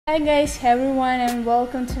Hi guys, everyone, and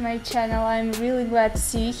welcome to my channel. I'm really glad to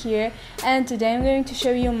see you here, and today I'm going to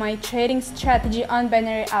show you my trading strategy on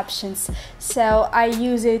binary options. So I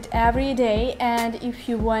use it every day, and if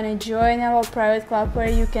you want to join our private club where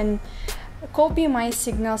you can copy my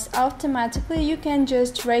signals automatically, you can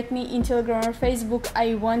just write me in Telegram or Facebook,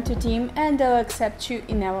 I want to team, and I'll accept you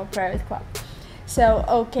in our private club. So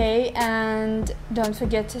okay, and don't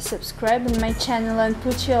forget to subscribe on my channel and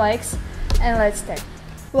put your likes, and let's start.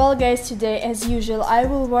 Well guys, today as usual I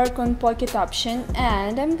will work on pocket option,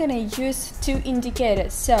 and I'm gonna use two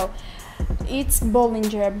indicators. So it's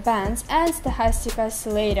Bollinger Bands and stochastic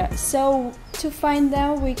oscillator. So to find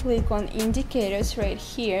them, we click on indicators right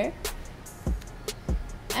here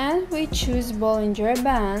and we choose Bollinger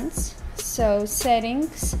Bands. So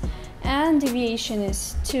settings, and deviation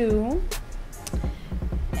is 2,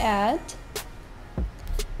 add,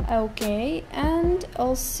 okay, and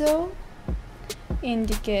also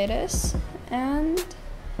indicators and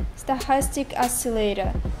stochastic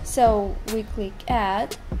oscillator. So we click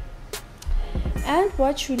add, and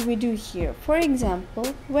what should we do here? For example,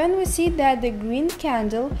 when we see that the green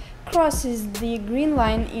candle crosses the green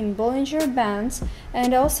line in Bollinger Bands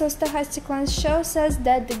and also stochastic line shows us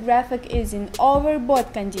that the graphic is in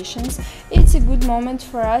overbought conditions, it's a good moment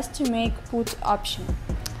for us to make put option.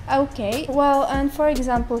 Okay, well, and for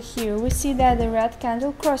example here we see that the red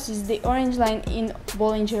candle crosses the orange line in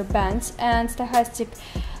Bollinger Bands and stochastic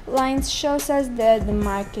lines shows us that the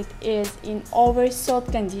market is in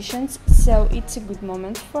oversold conditions, so it's a good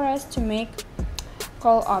moment for us to make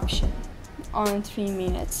call option on 3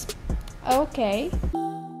 minutes. Okay.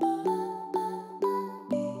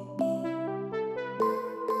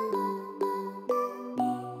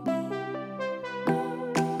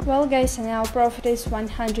 Well guys, and our profit is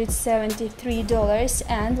 $173,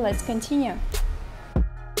 and let's continue.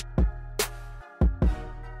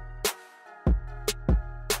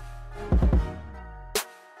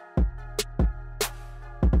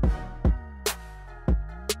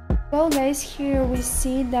 Well guys, here we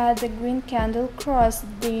see that the green candle crossed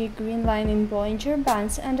the green line in Bollinger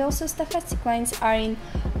Bands and also stochastic lines are in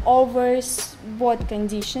overbought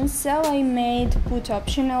conditions, so I made put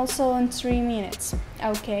option also on 3 minutes.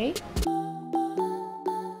 Okay.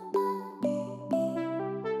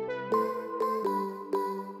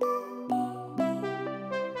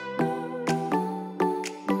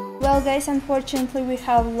 Well guys, unfortunately we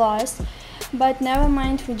have lost, but never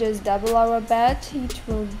mind, we just double our bet. It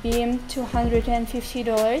will be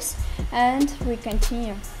 $250, and we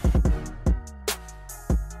continue.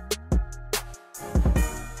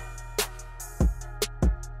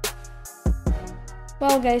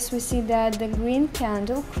 Well guys, we see that the green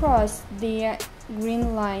candle crossed the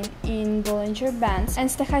green line in Bollinger Bands and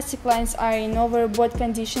stochastic lines are in overbought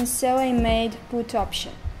conditions, so I made put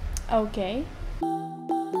option. Okay.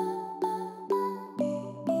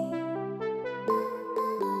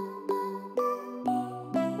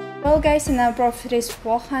 Well guys, and our profit is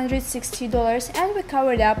 $460, and we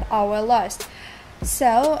covered up our loss.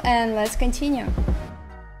 So, and let's continue.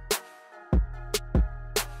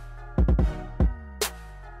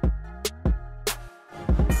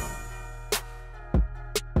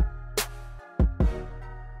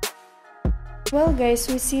 Well guys,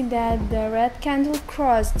 we see that the red candle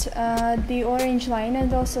crossed the orange line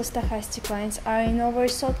and also stochastic lines are in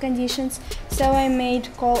oversold conditions, so I made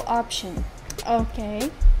call option. Okay.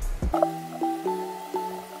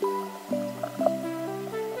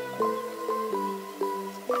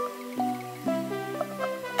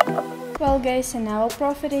 Well guys, and our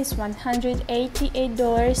profit is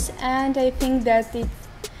 $188, and I think that it's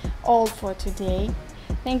all for today.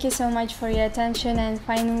 Thank you so much for your attention, and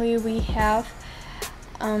finally we have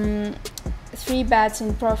 3 bets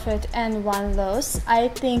in profit and 1 loss. I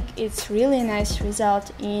think it's really nice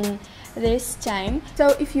result in this time.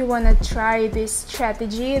 So if you want to try this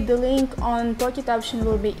strategy, the link on pocket option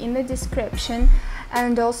will be in the description,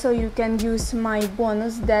 and also you can use my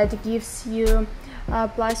bonus that gives you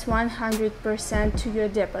plus 100% to your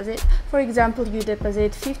deposit. For example, you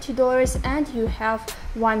deposit $50 and you have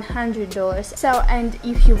 $100. So, and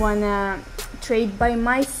if you wanna trade by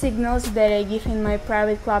my signals that I give in my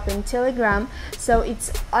private club in Telegram, so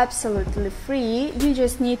it's absolutely free. You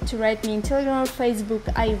just need to write me in Telegram or Facebook,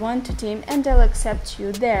 I want to team, and I'll accept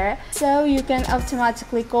you there, so you can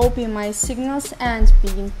automatically copy my signals and be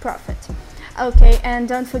in profit. Okay, and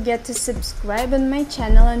don't forget to subscribe on my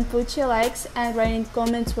channel and put your likes and write in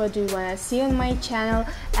comments what do you want to see on my channel,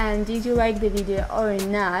 and did you like the video or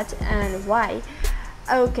not, and why.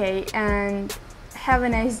 Okay, and have a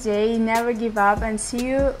nice day, never give up, and see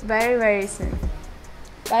you very soon.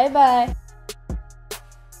 Bye bye.